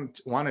you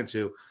wanted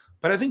to.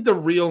 But I think the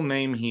real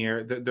name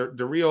here,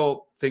 the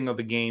real thing of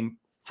the game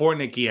for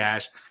Nikki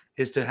Ash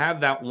is to have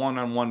that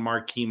one-on-one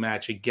marquee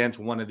match against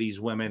one of these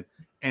women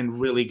and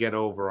really get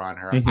over on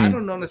her. I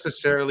don't know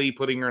necessarily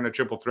putting her in a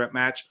triple threat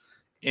match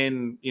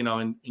in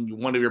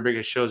one of your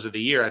biggest shows of the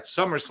year at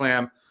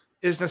SummerSlam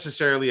is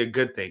necessarily a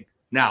good thing.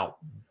 Now,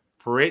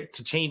 for it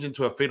to change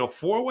into a fatal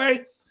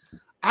four-way,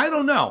 I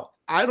don't know.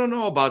 I don't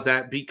know about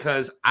that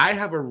because I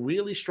have a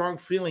really strong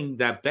feeling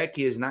that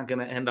Becky is not going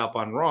to end up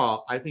on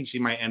Raw. I think she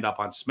might end up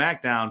on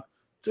SmackDown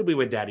to be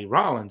with Daddy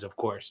Rollins, of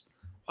course.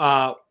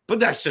 But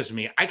that's just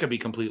me. I could be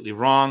completely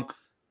wrong.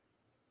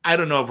 I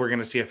don't know if we're going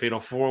to see a fatal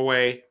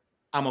four-way.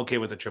 I'm okay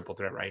with a triple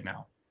threat right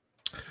now.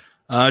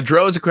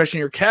 Dro is a question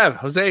here. Kev,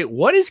 Jose,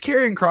 what is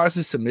Karrion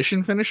Kross's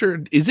submission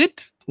finisher? Is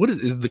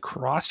the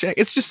cross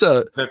jacket? It's just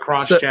the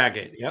cross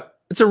jacket. Yep.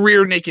 It's a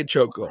rear naked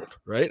chokehold,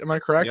 right? Am I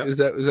correct? Yep. Is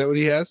that what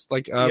he has?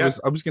 Like, I was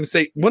going to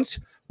say once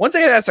I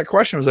had asked that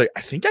question, I was like,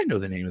 I think I know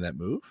the name of that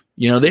move.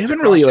 They haven't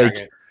really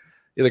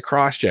the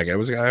cross jacket.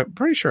 I'm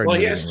pretty sure.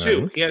 He has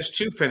two. He has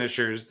two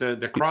finishers.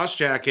 The cross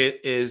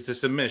jacket is the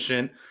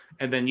submission,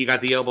 and then you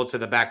got the elbow to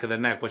the back of the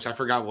neck, which I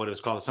forgot what it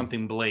was called.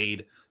 Something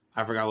blade.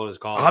 I forgot what it's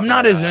called. I'm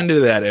not as into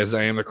that as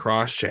I am the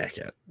cross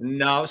jacket.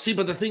 No, see,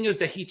 but the thing is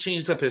that he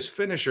changed up his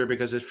finisher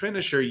because his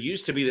finisher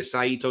used to be the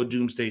Saito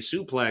Doomsday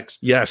Suplex.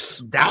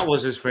 Yes. That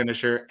was his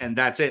finisher, and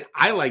that's it.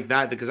 I like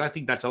that because I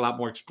think that's a lot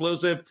more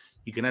explosive.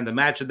 You can end the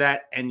match with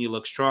that, and you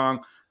look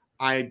strong.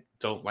 I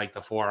don't like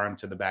the forearm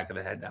to the back of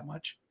the head that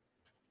much.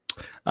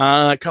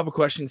 A couple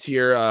questions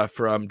here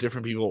from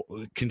different people.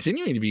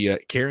 Continuing to be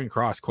Karrion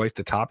Kross, quite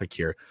the topic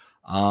here.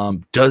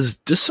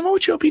 Does Samoa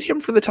Joe beat him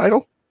for the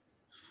title?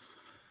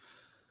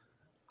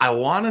 I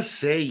want to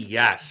say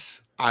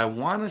yes. I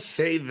want to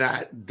say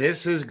that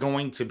this is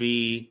going to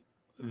be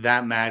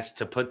that match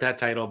to put that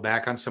title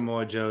back on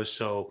Samoa Joe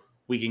so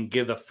we can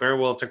give the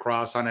farewell to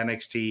Kross on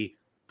NXT,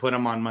 put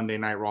him on Monday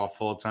Night Raw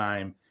full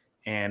time,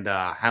 and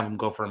have him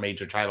go for a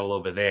major title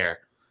over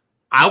there.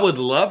 I would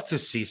love to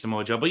see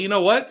Samoa Joe, but you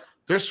know what?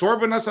 They're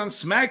swerving us on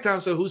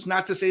SmackDown, so who's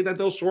not to say that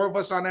they'll swerve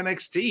us on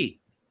NXT?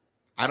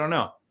 I don't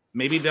know.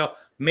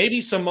 Maybe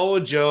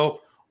Samoa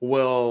Joe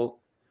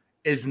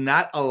is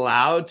not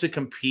allowed to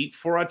compete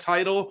for a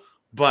title,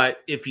 but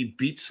if he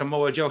beats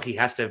Samoa Joe, he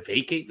has to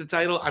vacate the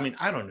title. I mean,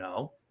 I don't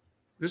know.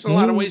 There's a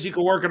lot of ways you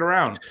could work it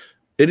around.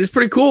 It is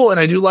pretty cool, and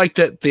I do like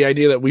the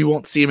idea that we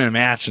won't see him in a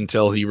match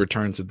until he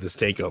returns at this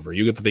takeover.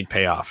 You get the big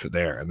payoff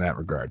there in that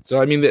regard.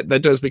 So, I mean,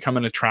 that does become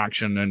an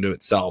attraction unto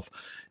itself.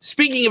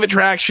 Speaking of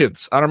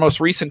attractions, on our most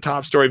recent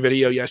top story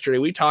video yesterday,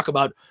 we talk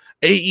about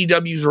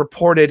AEW's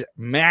reported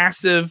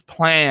massive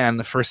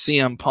plan for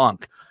CM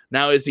Punk.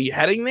 Now, is he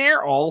heading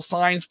there? All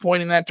signs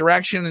point in that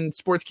direction, and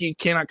Sportskeeda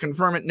cannot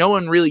confirm it. No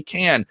one really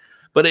can.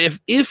 But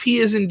if he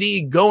is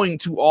indeed going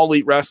to All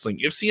Elite Wrestling,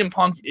 if CM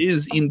Punk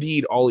is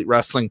indeed All Elite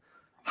Wrestling,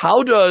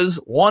 how does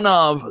one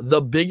of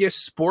the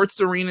biggest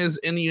sports arenas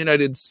in the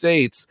United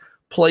States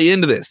play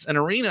into this? An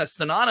arena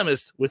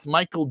synonymous with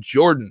Michael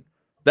Jordan.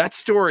 That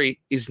story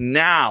is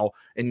now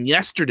in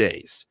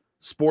yesterday's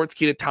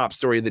Sportskeeda Top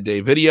Story of the Day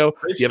video.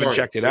 If you haven't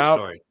checked it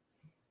out,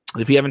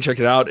 If you haven't checked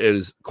it out, it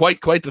is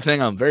quite the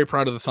thing. I'm very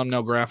proud of the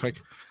thumbnail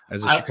graphic.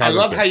 As a Chicago I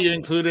love kid. how you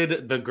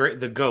included the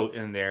GOAT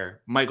in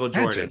there, Michael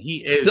Jordan. He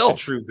is the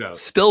true GOAT.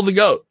 Still the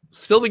GOAT.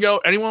 Still the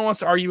GOAT. Anyone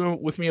wants to argue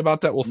with me about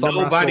that?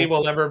 Nobody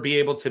will ever be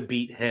able to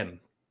beat him.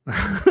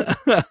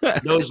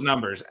 Those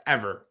numbers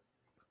ever.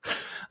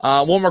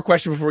 One more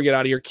question before we get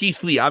out of here.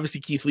 Keith Lee.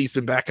 Obviously, Keith Lee's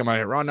been back on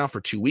my Raw now for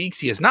 2 weeks.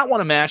 He has not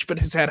won a match, but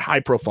has had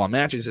high-profile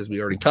matches, as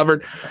we already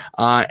covered.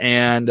 I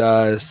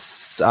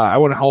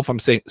want to know if I'm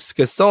saying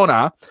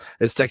Skasona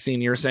is texting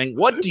in here saying,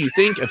 what do you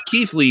think of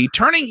Keith Lee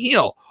turning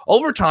heel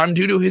over time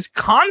due to his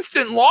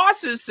constant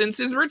losses since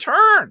his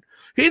return?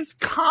 His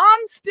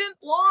constant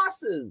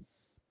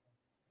losses.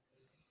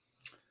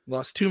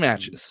 Lost 2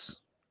 matches.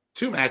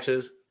 2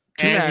 matches.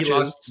 And he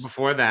lost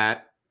before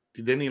that.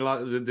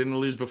 Didn't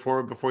lose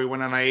before he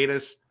went on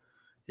hiatus?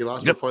 He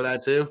lost before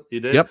that too? He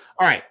did? Yep.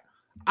 All right.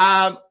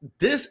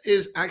 This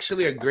is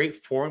actually a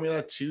great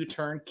formula to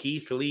turn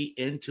Keith Lee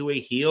into a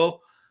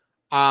heel.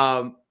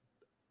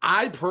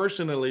 I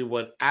personally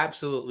would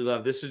absolutely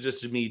love, this is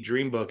just me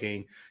dream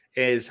booking,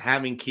 is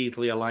having Keith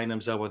Lee align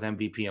himself with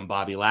MVP and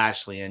Bobby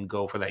Lashley and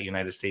go for that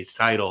United States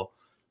title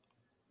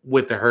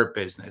with the Hurt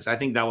Business. I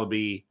think that would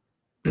be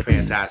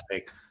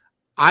fantastic.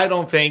 I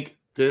don't think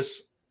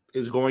this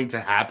is going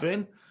to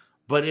happen.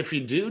 But if you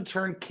do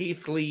turn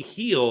Keith Lee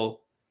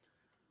heel,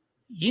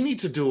 you need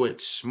to do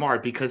it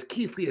smart because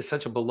Keith Lee is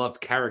such a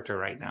beloved character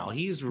right now.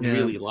 He's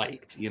really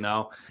liked,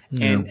 Yeah.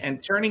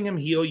 And turning him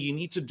heel, you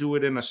need to do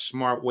it in a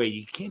smart way.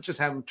 You can't just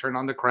have him turn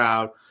on the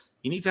crowd.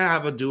 You need to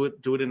have do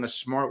it in a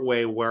smart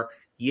way where,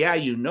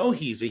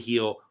 he's a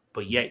heel,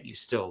 but yet you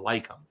still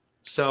like him.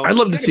 So I'd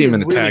love to see him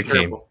in a tag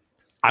team.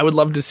 I would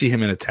love to see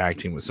him in a tag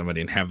team with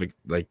somebody and have a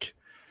different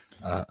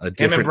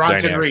him and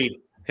Bronson dynamic. Reed.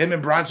 Him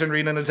and Bronson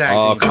Reed in the tag team.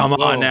 Oh, come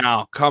on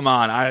now. Come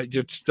on. I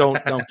just don't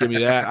give me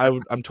that.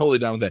 I'm totally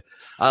done with that.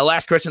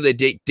 Last question of the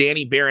day.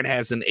 Danny Barron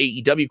has an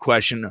AEW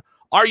question.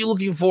 Are you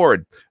looking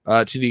forward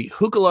to the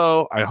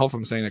Hukalo, I hope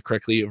I'm saying that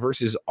correctly,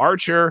 versus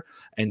Archer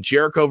and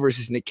Jericho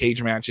versus Nick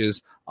Cage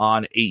matches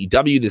on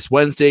AEW this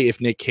Wednesday?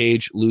 If Nick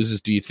Cage loses,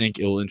 do you think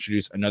it will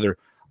introduce another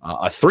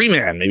a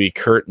 3-man, maybe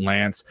Kurt and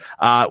Lance?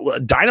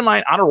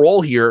 Dynamite on a roll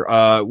here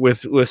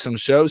with some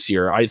shows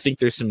here. I think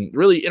there's some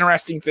really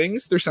interesting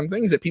things. There's some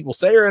things that people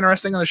say are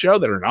interesting on the show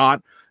that are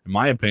not, in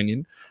my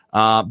opinion.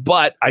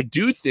 But I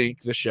do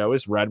think the show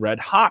is red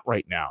hot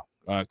right now,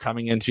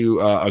 coming into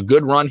a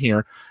good run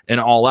here and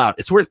All Out.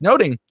 It's worth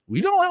noting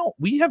we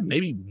have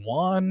maybe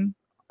one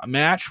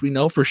match we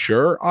know for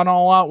sure on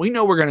All Out. We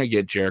know we're going to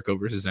get Jericho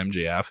versus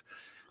MJF.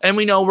 And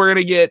we know we're going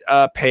to get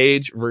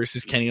Paige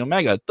versus Kenny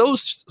Omega.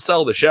 Those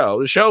sell the show.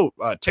 The show,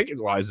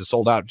 ticket-wise, is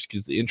sold out just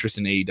because the interest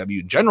in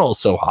AEW in general is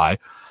so high.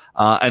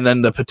 And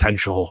then the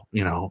potential,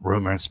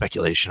 rumor and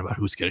speculation about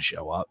who's going to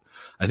show up.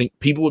 I think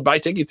people would buy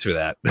tickets for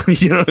that.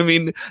 You know what I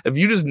mean? If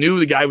you just knew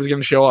the guy was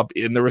going to show up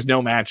and there was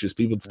no matches,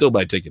 people would still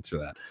buy tickets for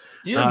that.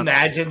 You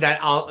imagine that,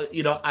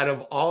 out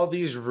of all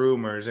these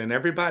rumors and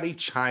everybody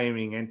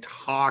chiming and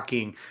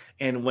talking,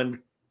 and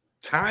when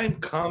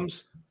time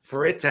comes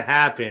for it to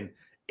happen,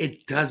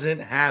 it doesn't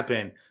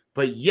happen.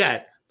 But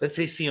yet, let's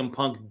say CM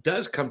Punk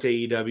does come to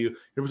AEW.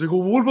 Everyone's like,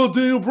 well, what about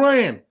Daniel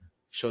Bryan?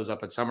 Shows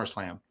up at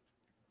SummerSlam.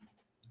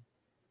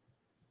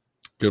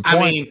 Good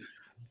point.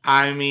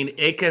 I mean,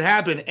 it could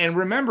happen. And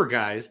remember,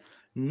 guys,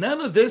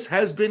 none of this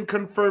has been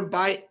confirmed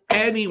by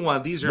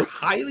anyone. These are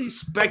highly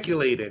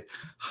speculated,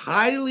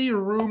 highly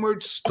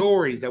rumored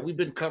stories that we've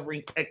been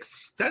covering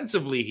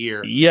extensively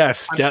here.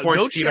 Yes, on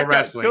Sportskeeda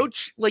Wrestling.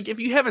 If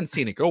you haven't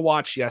seen it, go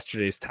watch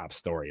yesterday's top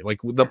story. Like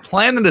the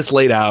plan that is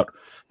laid out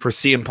for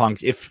CM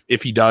Punk, if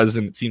he does,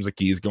 and it seems like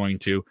he's going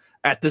to.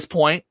 At this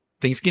point,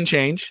 things can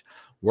change.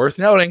 Worth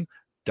noting,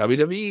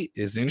 WWE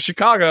is in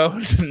Chicago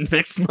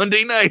next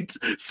Monday night.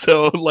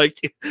 So,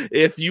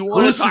 if you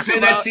want to say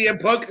that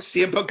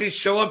CM Punk can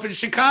show up in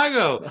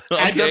Chicago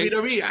at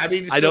WWE. I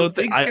mean,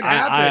 things can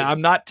happen. I'm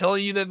not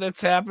telling you that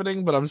that's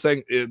happening, but I'm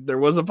saying there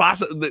was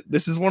a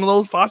this is one of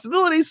those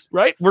possibilities,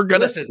 right? We're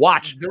gonna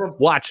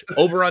watch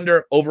over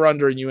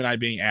under, you and I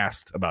being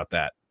asked about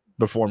that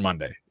before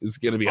Monday is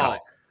gonna be high.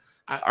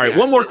 All right,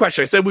 one more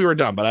question. I said we were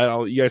done,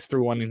 but you guys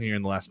threw one in here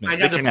in the last minute.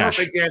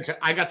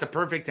 I got the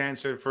perfect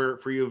answer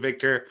for you,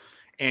 Victor.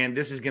 And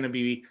this is going to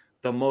be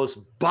the most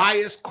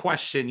biased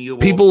question you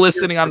will. People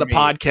listening on the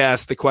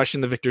podcast, the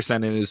question that Victor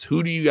sent in is,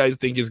 who do you guys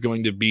think is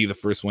going to be the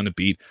first one to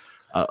beat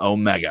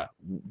Omega?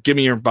 Give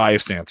me your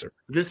biased answer.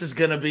 This is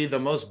going to be the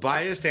most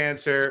biased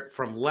answer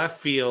from left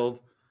field.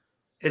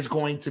 It's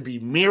going to be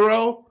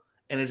Miro,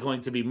 and it's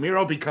going to be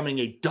Miro becoming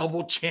a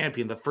double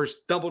champion, the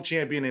first double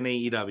champion in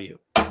AEW.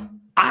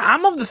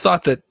 I'm of the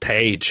thought that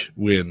Paige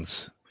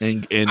wins.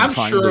 And I'm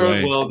sure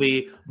it will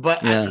be,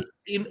 but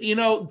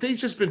they've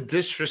just been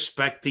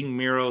disrespecting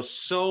Miro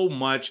so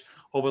much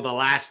over the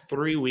last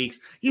 3 weeks.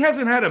 He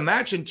hasn't had a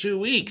match in 2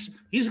 weeks.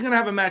 He's going to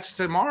have a match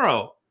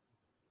tomorrow.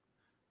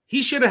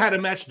 He should have had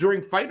a match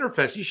during Fyter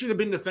Fest. He should have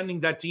been defending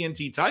that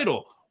TNT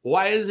title.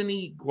 Why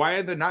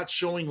are they not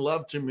showing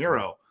love to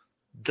Miro?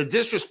 The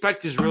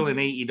disrespect is real in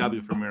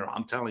AEW for Miro.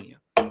 I'm telling you.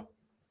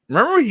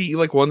 Remember when he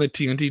like won the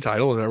TNT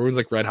title and everyone's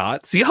like red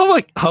hot? See how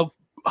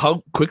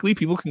quickly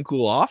people can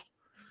cool off?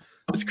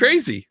 It's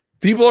crazy.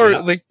 People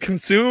are like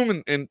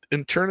consume and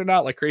turn it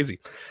out like crazy.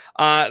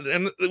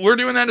 And we're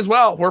doing that as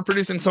well. We're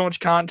producing so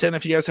much content.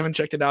 If you guys haven't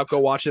checked it out, go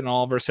watch it on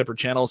all of our separate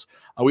channels.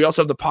 We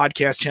also have the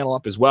podcast channel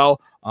up as well.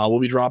 We'll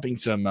be dropping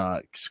some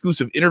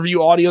exclusive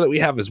interview audio that we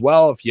have as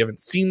well. If you haven't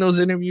seen those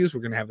interviews,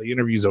 we're going to have the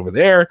interviews over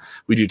there.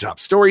 We do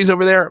top stories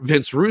over there.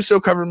 Vince Russo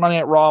covering Monday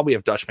at Raw. We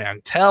have Dutch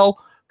Mantel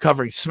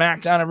covering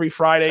SmackDown every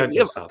Friday. We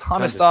have a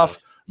ton of stuff.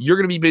 You're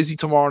going to be busy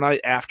tomorrow night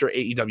after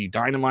AEW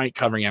Dynamite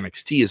covering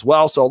NXT as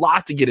well. So a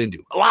lot to get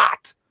into. A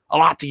lot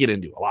to get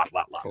into. A lot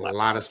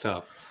of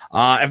stuff.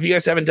 If you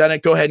guys haven't done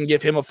it, go ahead and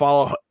give him a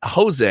follow.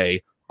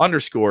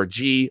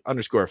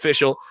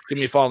 Jose_G_official. Give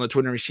me a follow on the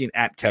Twitter machine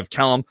at Kev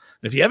Kellam. And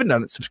if you haven't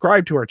done it,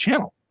 subscribe to our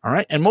channel. All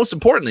right. And most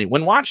importantly,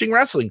 when watching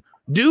wrestling,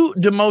 do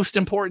the most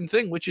important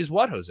thing, which is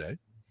what, Jose?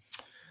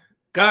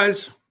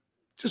 Guys,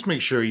 just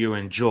make sure you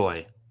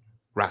enjoy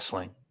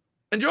wrestling.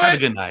 Enjoy Have a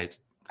good night.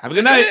 Have a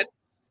good night.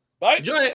 Bye. Enjoy it.